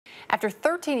After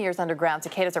 13 years underground,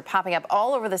 cicadas are popping up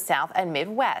all over the South and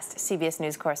Midwest. CBS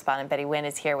News correspondent Betty Nguyen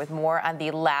is here with more on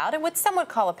the loud and what some would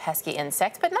call a pesky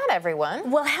insect, but not everyone.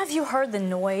 Well, have you heard the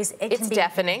noise? It's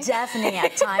deafening. Deafening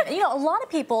at times. You know, a lot of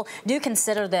people do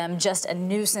consider them just a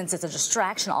nuisance. It's a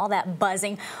distraction, all that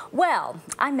buzzing. Well,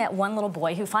 I met one little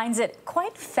boy who finds it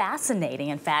quite fascinating.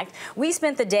 In fact, we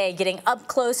spent the day getting up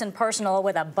close and personal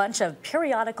with a bunch of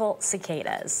periodical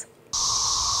cicadas.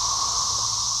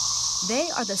 They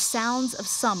are the sounds of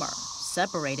summer,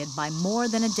 separated by more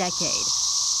than a decade.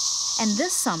 And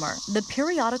this summer, the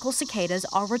periodical cicadas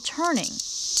are returning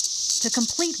to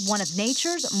complete one of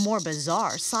nature's more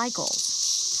bizarre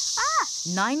cycles.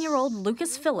 9-year-old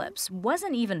Lucas Phillips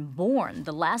wasn't even born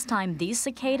the last time these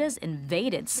cicadas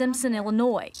invaded Simpson,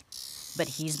 Illinois. But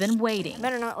he's been waiting.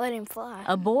 Better not let him fly.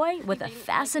 A boy with a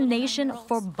fascination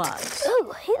for bugs.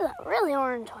 Ooh, he's a really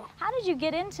orange one. How did you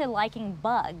get into liking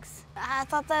bugs? I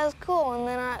thought that was cool, and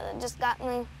then it just got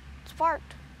me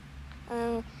sparked.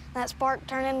 And that spark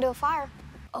turned into a fire.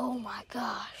 Oh my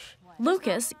gosh.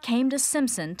 Lucas came to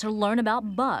Simpson to learn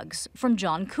about bugs from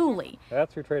John Cooley,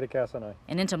 That's your Cicadas.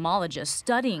 an entomologist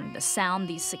studying the sound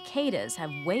these cicadas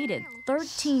have waited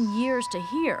 13 years to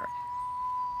hear,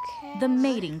 the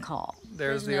mating call.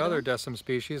 There's the other decim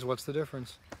species. What's the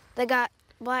difference? They got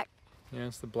black. Yeah,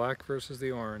 it's the black versus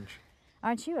the orange.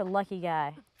 Aren't you a lucky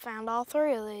guy? Found all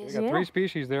 3 of We these. got 3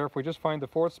 species there. If we just find the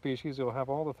 4th species, you'll have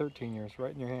all the 13 years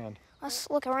right in your hand. Let's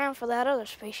look around for that other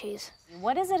species.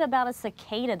 What is it about a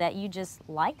cicada that you just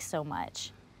like so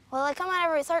much? Well, they come out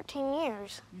every 13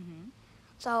 years.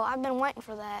 So I've been waiting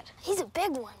for that. He's a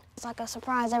big one. It's like a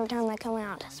surprise every time they come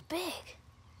out. It's big.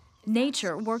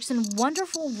 Nature works in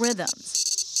wonderful rhythms.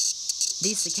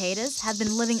 These cicadas have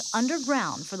been living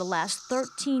underground for the last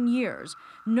 13 years,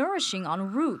 nourishing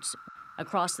on roots.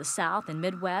 Across the South and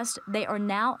Midwest, they are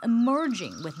now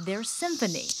emerging with their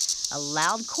symphony, a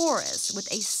loud chorus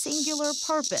with a singular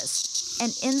purpose, an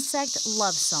insect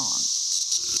love song.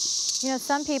 You know,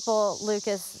 some people,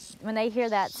 Lucas, when they hear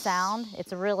that sound,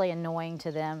 it's really annoying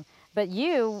to them. But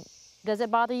you, does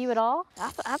it bother you at all? I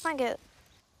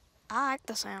like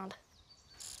the sound.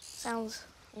 Sounds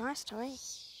nice to me.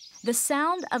 The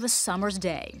sound of a summer's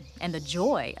day and the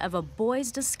joy of a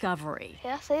boy's discovery.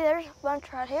 Yeah, see, there's a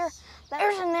bunch right here.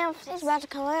 There's a nymph. He's about to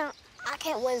come out. I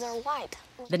can't believe they're white.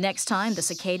 The next time the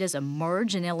cicadas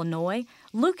emerge in Illinois,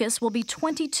 Lucas will be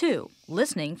 22,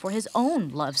 listening for his own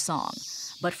love song.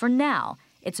 But for now,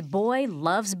 it's Boy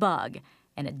Loves Bug,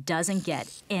 and it doesn't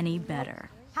get any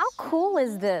better. How cool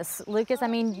is this, Lucas? I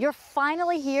mean, you're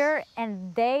finally here,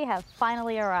 and they have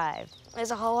finally arrived.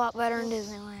 It's a whole lot better in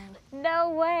Disneyland.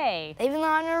 No way. Even though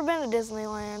I've never been to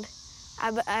Disneyland,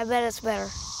 I bet it's better.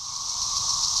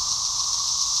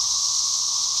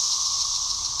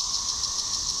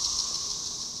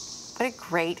 What a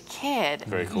great kid.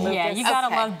 Very cool. Yeah, you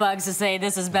gotta love bugs to say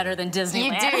this is better than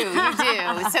Disneyland.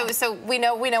 You do. So we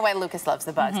know why Lucas loves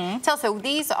the bugs. Tell us, so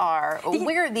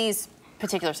where are these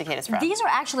particular cicadas from? These are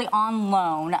actually on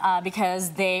loan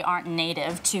because they aren't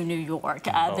native to New York.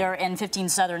 They're in 15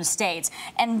 southern states.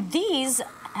 And these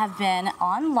have been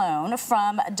on loan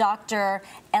from Dr.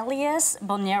 Elias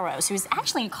Boneros, who's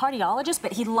actually a cardiologist,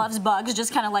 but he loves bugs,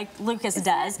 just kind of like Lucas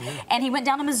does. And he went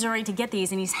down to Missouri to get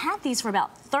these, and he's had these for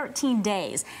about 13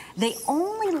 days. They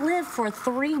only live for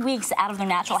 3 weeks out of their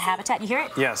natural habitat. You hear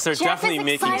it? Yes, they're definitely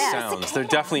making sounds. They're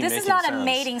definitely making sounds. This is not a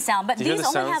mating sound, but these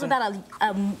only have about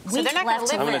a week left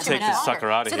to live. I'm going to take this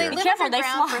sucker out of here. So they live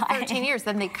underground for 13 years,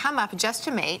 then they come up just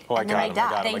to mate, and then they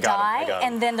die. They die,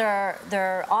 and then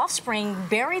their offspring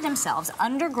bury themselves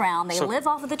underground. They live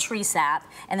off of the tree sap,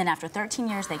 and then after 13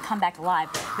 years, they come back alive.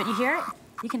 But you hear it?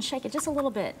 You can shake it just a little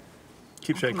bit.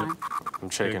 Keep shaking. I'm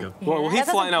shaking. Well, will he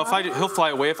fly now? He'll fly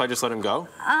away if I just let him go?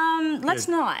 Let's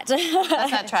not.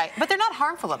 Let's not try. But they're not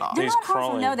harmful at all. They're He's not harmful.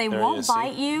 crawling. No, they There he won't is,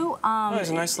 bite you. Oh, he's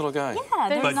a nice little guy. Yeah,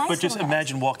 they're nice But just little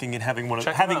imagine walking and having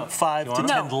Check him out. 5 to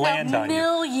 10 land on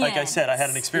you. Like I said, I had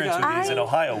an experience with these in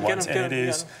Ohio once, and it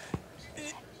is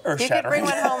earth-shattering. You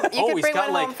could bring one home. You could bring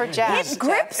one home for Jeff. It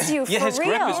grips you for real. Yeah, his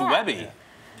grip is webby.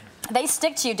 They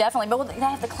stick to you, definitely, but they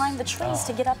have to climb the trees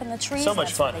to get up in the trees. So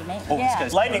much fun. Yeah.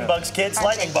 Lightning bugs, kids,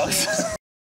 lightning bugs.